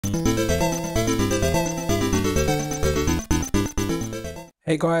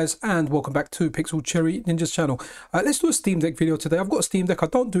Hey guys, and welcome back to Pixel Cherry Ninja's channel. Let's do a Steam Deck video today. I've got a Steam Deck. I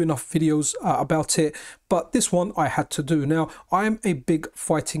don't do enough videos about it, but this one I had to do. Now, I am a big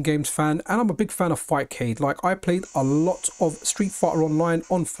fighting games fan, and I'm a big fan of Fightcade. Like, I played a lot of Street Fighter Online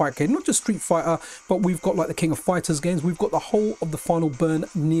on Fightcade. Not just Street Fighter, but we've got like the King of Fighters games. We've got the whole of the Final Burn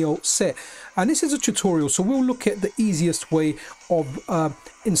Neo set. And this is a tutorial, so we'll look at the easiest way of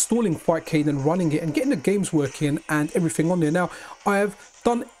installing Fightcade and running it and getting the games working and everything on there. Now, I have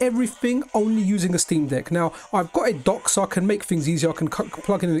done everything only using a Steam Deck. Now, I've got a dock, so I can make things easier. I can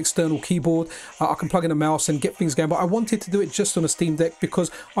plug in an external keyboard, I can plug in a mouse and get things going, but I wanted to do it just on a Steam Deck because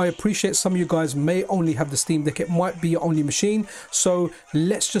I appreciate some of you guys may only have the Steam Deck. It might be your only machine, so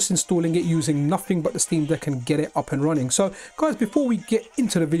let's just installing it using nothing but the Steam Deck and get it up and running. So guys, before we get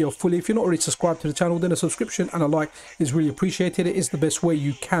into the video fully, if you're not already subscribed to the channel, then a subscription and a like is really appreciated. It is the best way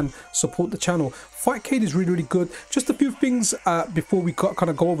you can support the channel. Fightcade is really good. Just a few things before we kind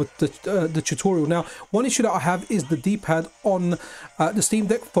of go over the tutorial. Now, one issue that I have is the D-pad on the Steam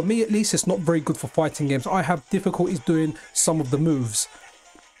Deck. For me at least, it's not very good for fighting games. I have difficulties doing some of the moves.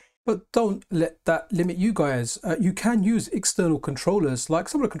 But don't let that limit you guys. You can use external controllers, like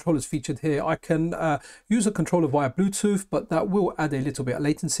some of the controllers featured here. I can use a controller via Bluetooth, but that will add a little bit of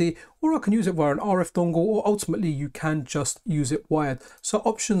latency, or I can use it via an RF dongle, or ultimately you can just use it wired. So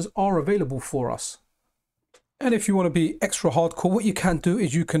options are available for us. And if you want to be extra hardcore, what you can do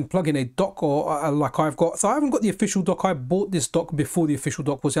is you can plug in a dock, or like I've got. So I haven't got the official dock. I bought this dock before the official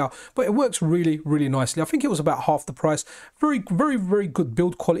dock was out, but it works really nicely. I think it was about half the price. Very good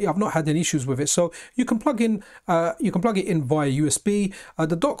build quality. I've not had any issues with it. So you can plug in, it in via USB.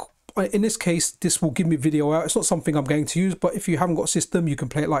 The dock, in this case, this will give me video out. It's not something I'm going to use, but if you haven't got a system, you can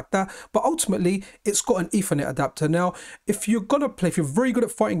play it like that. But ultimately, it's got an Ethernet adapter. Now, if you're very good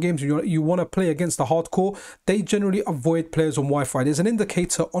at fighting games, you want to play against the hardcore, they generally avoid players on Wi-Fi. There's an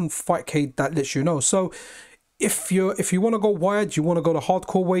indicator on Fightcade that lets you know. So if you want to go wired, you want to go the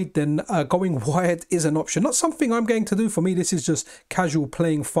hardcore way, then going wired is an option. Not something I'm going to do. For me, this is just casual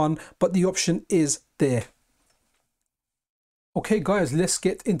playing fun, but the option is there. Okay guys, let's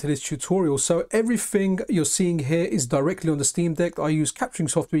get into this tutorial. So everything you're seeing here is directly on the Steam Deck. I use capturing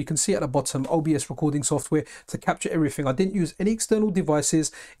software. You can see at the bottom, OBS recording software to capture everything. I didn't use any external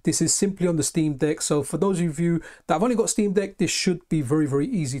devices. This is simply on the Steam Deck. So for those of you that have only got Steam Deck, this should be very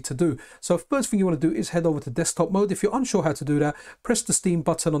easy to do. So first thing you want to do is head over to desktop mode. If you're unsure how to do that, press the Steam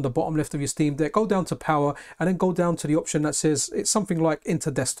button on the bottom left of your Steam Deck, go down to power, and then go down to the option that says it's something like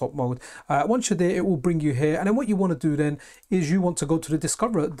enter desktop mode. Once you're there, it will bring you here. And then what you want to do then is you want to go to the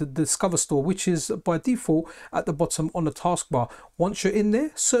Discover store, which is by default at the bottom on the taskbar. Once you're in there,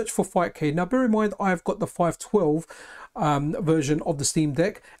 search for Fightcade. Now bear in mind, I've got the 512 version of the Steam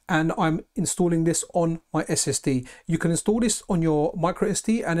Deck, and I'm installing this on my SSD. You can install this on your micro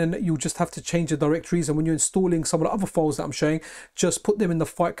SD, and then you just have to change the directories, and when you're installing some of the other files that I'm showing, just put them in the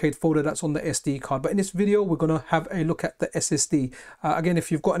Fightcade folder that's on the SD card. But in this video, we're going to have a look at the SSD. Again,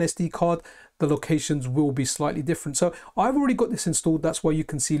 if you've got an SD card, the locations will be slightly different. So I've already got this installed. That's why you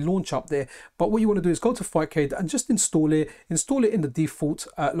can see launch up there. But what you want to do is go to Fightcade and just install it in the default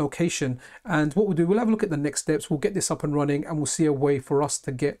location. And what we'll do, we'll have a look at the next steps. We'll get this up and running, and we'll see a way for us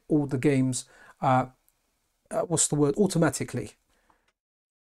to get all the games, automatically.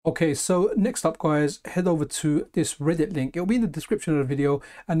 Okay, so next up guys, head over to this Reddit link. It'll be in the description of the video,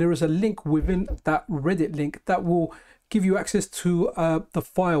 and there is a link within that Reddit link that will give you access to the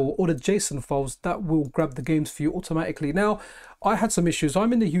file or the JSON files that will grab the games for you automatically. Now, I had some issues.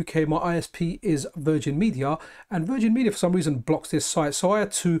 I'm in the UK, my ISP is Virgin Media, and Virgin Media for some reason blocks this site. So I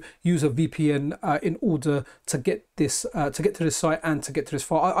had to use a VPN in order to get this, to get to this site and to get to this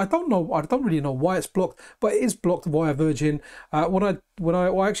file. I don't really know why it's blocked, but it is blocked via Virgin. When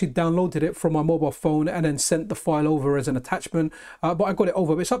I actually downloaded it from my mobile phone and then sent the file over as an attachment, but I got it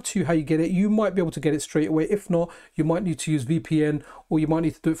over. But it's up to you how you get it. You might be able to get it straight away. If not, you might need to use VPN, or you might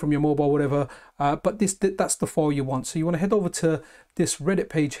need to do it from your mobile, whatever. But that's the file you want. So you want to head over to this Reddit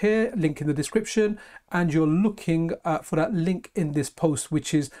page here, link in the description, and you're looking for that link in this post,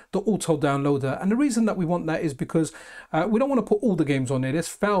 which is the auto downloader. And the reason that we want that is because we don't want to put all the games on there. There's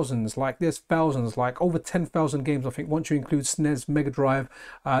thousands, like over 10,000 games, I think, once you include SNES, Mega Drive,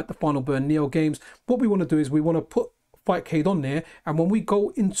 the Final Burn Neo games. What we want to do is we want to put Fightcade on there, and when we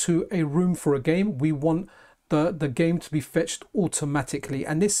go into a room for a game, we want the game to be fetched automatically,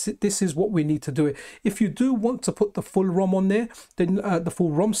 and this is what we need to do it. If you do want to put the full ROM on there, then the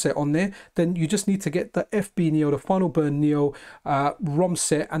full ROM set on there, then you just need to get the FB Neo, the Final Burn Neo ROM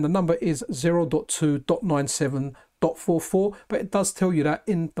set, and the number is 0.2.97.44, but it does tell you that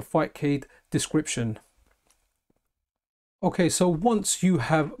in the Fightcade description. Okay, so once you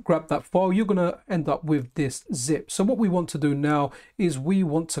have grabbed that file, you're going to end up with this zip. So what we want to do now is we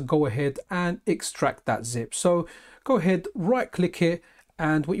want to go ahead and extract that zip. So go ahead, right click it.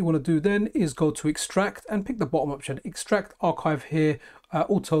 And what you want to do then is go to extract and pick the bottom option, extract archive here,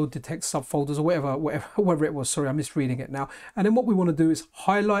 auto detect subfolders or whatever it was. Sorry, I'm misreading it now. And then what we want to do is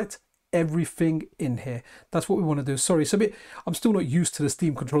highlight everything in here. That's what we want to do. Sorry, it's a bit, I'm still not used to the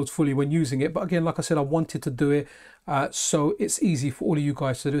Steam controls fully when using it, but again, like I said, I wanted to do it so it's easy for all of you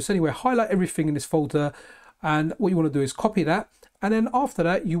guys to do. So anyway, highlight everything in this folder, and what you want to do is copy that, and then after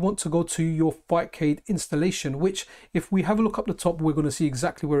that you want to go to your Fightcade installation, which if we have a look up the top, we're going to see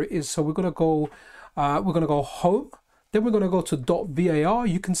exactly where it is. So we're going to go home. Then we're going to go to .var.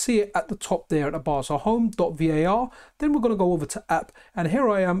 You can see it at the top there at the bar. So home.var. Then we're going to go over to app. And here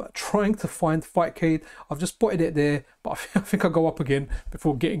I am trying to find Fightcade. I've just spotted it there, but I think I'll go up again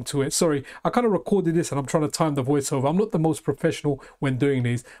before getting to it. Sorry, I kind of recorded this and I'm trying to time the voiceover. I'm not the most professional when doing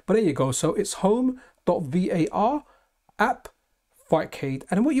these. But there you go. So it's home.var, app, Fightcade.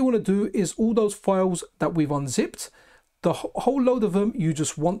 And what you want to do is all those files that we've unzipped, the whole load of them, you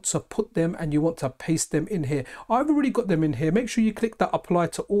just want to put them and you want to paste them in here. I've already got them in here. Make sure you click that apply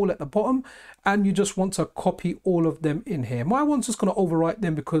to all at the bottom, and you just want to copy all of them in here. My one's just going to overwrite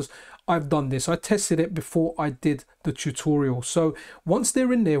them because I've done this. I tested it before I did the tutorial. So once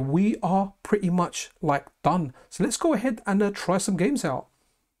they're in there, we are pretty much like done. So let's go ahead and try some games out.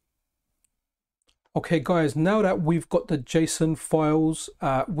 Okay guys, now that we've got the JSON files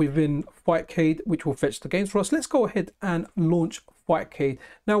within Fightcade, which will fetch the games for us, let's go ahead and launch Fightcade.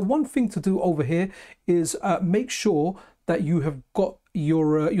 Now, one thing to do over here is make sure that you have got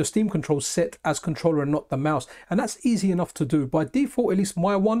your Steam controls set as controller and not the mouse, and that's easy enough to do. By default, at least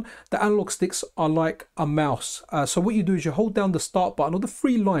my one, the analog sticks are like a mouse. So what you do is you hold down the start button, or the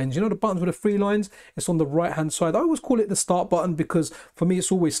three lines, you know, the buttons with the three lines, it's on the right hand side. I always call it the start button because for me it's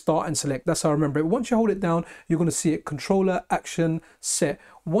always start and select. That's how I remember it. Once you hold it down, you're going to see it controller action set.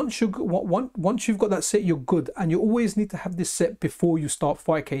 Once you've got that set, you're good, and you always need to have this set before you start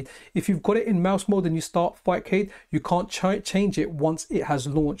Fightcade. If you've got it in mouse mode and you start Fightcade, you can't change it once it has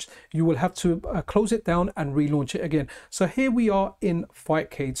launched. You will have to close it down and relaunch it again. So here we are in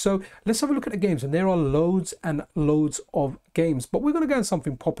Fightcade. So let's have a look at the games, and there are loads and loads of games, but we're going to go in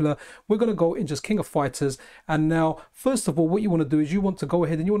something popular. We're going to go in just King of Fighters. And now, first of all, what you want to do is you want to go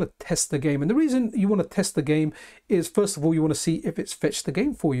ahead and you want to test the game. And the reason you want to test the game is, first of all, you want to see if it's fetched the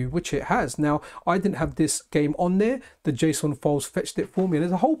game for you, which it has. Now, I didn't have this game on there. The JSON files fetched it for me, and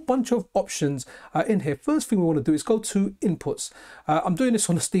there's a whole bunch of options in here. First thing we want to do is go to inputs. I'm doing this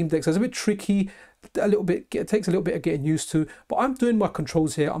on the Steam Deck, so it's a bit tricky. It takes a little bit of getting used to, but I'm doing my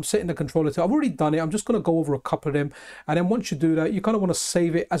controls here. I'm setting the controller to, I've already done it. I'm just going to go over a couple of them, and then once you do that, you kind of want to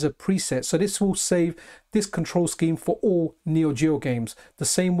save it as a preset. So this will save this control scheme for all Neo Geo games. The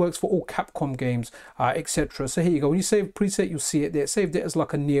same works for all Capcom games, etc. So here you go. When you save preset, you'll see it there. It saved it as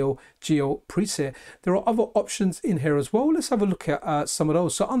like a Neo Geo preset. There are other options in here as well. Let's have a look at some of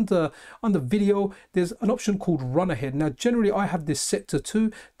those. So under video, there's an option called run ahead. Now, generally, I have this set to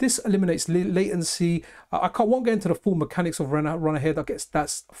 2. This eliminates latency. I won't get into the full mechanics of run ahead. I guess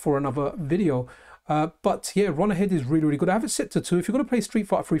that's for another video. But yeah, run ahead is really good. I have it set to 2. If you're going to play Street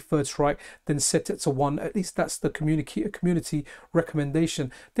Fighter 3 Third Strike, then set it to 1. At least that's the community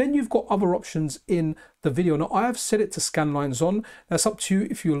recommendation. Then you've got other options in the video. Now, I have set it to scan lines on. That's up to you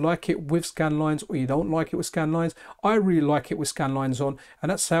if you like it with scan lines or you don't like it with scan lines. I really like it with scan lines on,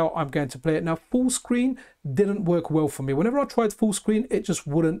 and that's how I'm going to play it. Now, full screen didn't work well for me. Whenever I tried full screen, it just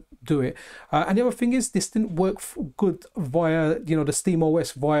wouldn't do it. And the other thing is, this didn't work good via, you know, the Steam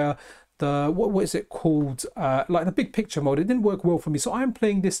OS, via the what is it called, like the big picture mode. It didn't work well for me, so I'm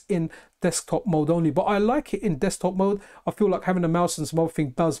playing this in desktop mode only, but I like it in desktop mode. I feel like having a mouse and some other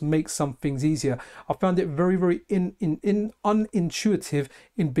thing does make some things easier. I found it very unintuitive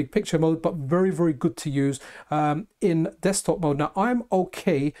in big picture mode, but very good to use in desktop mode. Now, I'm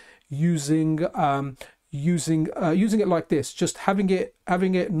okay using it like this, just having it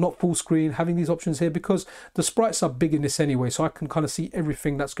not full screen, having these options here, because the sprites are big in this anyway, so I can kind of see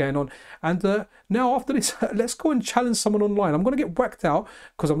everything that's going on. And now after this, let's go and challenge someone online. I'm going to get whacked out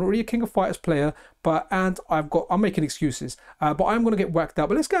because I'm not really a King of Fighters player, I'm making excuses, but I'm going to get whacked out.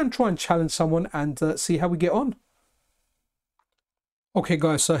 But let's go and try and challenge someone and see how we get on. Okay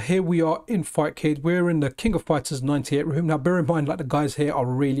guys, so here we are in Fightcade. We're in the King of Fighters 98 room. Now bear in mind, like, the guys here are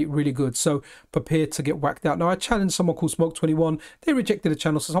really good, so prepare to get whacked out. Now I challenged someone called Smoke21. They rejected the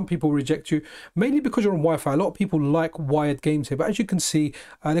channel, so some people reject you mainly because you're on Wi-Fi. A lot of people like wired games here, but as you can see,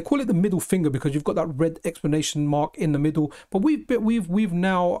 they call it the middle finger because you've got that red exclamation mark in the middle. But we've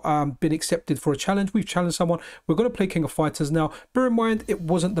now been accepted for a challenge. We've challenged someone. We're going to play King of Fighters. Now bear in mind, it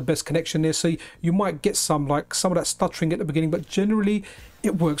wasn't the best connection there, so you might get some of that stuttering at the beginning, but generally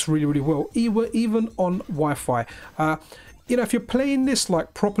it works really well, even on Wi-Fi. You know, if you're playing this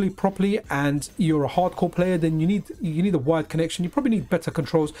like properly and you're a hardcore player, then you need a wired connection. You probably need better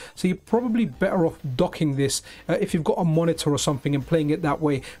controls, so you're probably better off docking this if you've got a monitor or something and playing it that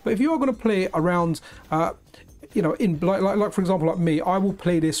way. But if you are going to play around you know, in like for example, like me, I will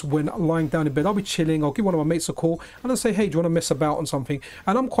play this when lying down in bed. I'll be chilling, I'll give one of my mates a call and I'll say, hey, do you want to mess about on something?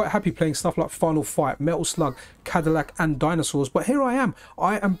 And I'm quite happy playing stuff like Final Fight, Metal Slug, Cadillac and Dinosaurs. But here I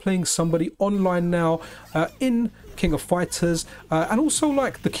am playing somebody online now in King of Fighters, and also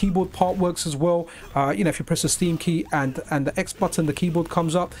like the keyboard part works as well. You know, if you press the Steam key and the X button, the keyboard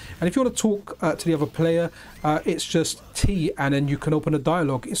comes up, and if you want to talk to the other player, it's just T and then you can open a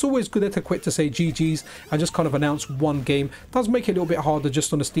dialogue. It's always good etiquette to say GG's and just kind of announce one game. It does make it a little bit harder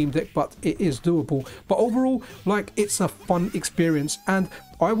just on the Steam Deck, but it is doable. But overall, like, it's a fun experience, and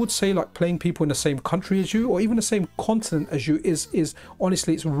I would say like playing people in the same country as you or even the same continent as you is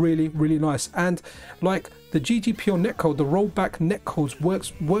honestly, it's really nice. And like the GGP on netcode, the rollback netcodes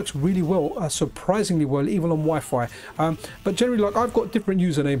works really well, surprisingly well, even on Wi-Fi. But generally, like, I've got different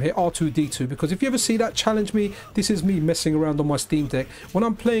username here, R2D2, because if you ever see that, challenge me. This is me messing around on my Steam Deck. When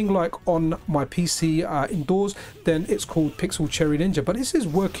I'm playing like on my PC indoors, then it's called Pixel Cherry Ninja. But this is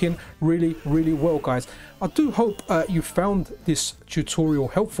working really well, guys. I do hope you found this tutorial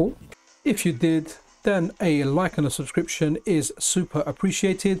helpful. If you did, then a like and a subscription is super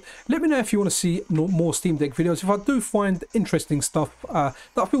appreciated. Let me know if you want to see more Steam Deck videos. If I do find interesting stuff that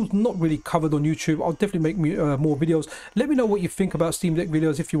I feel not really covered on YouTube, I'll definitely make more videos. Let me know what you think about Steam Deck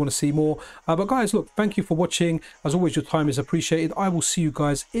videos if you want to see more. But guys, look, thank you for watching. As always, your time is appreciated. I will see you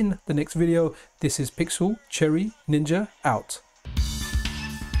guys in the next video. This is Pixel Cherry Ninja out.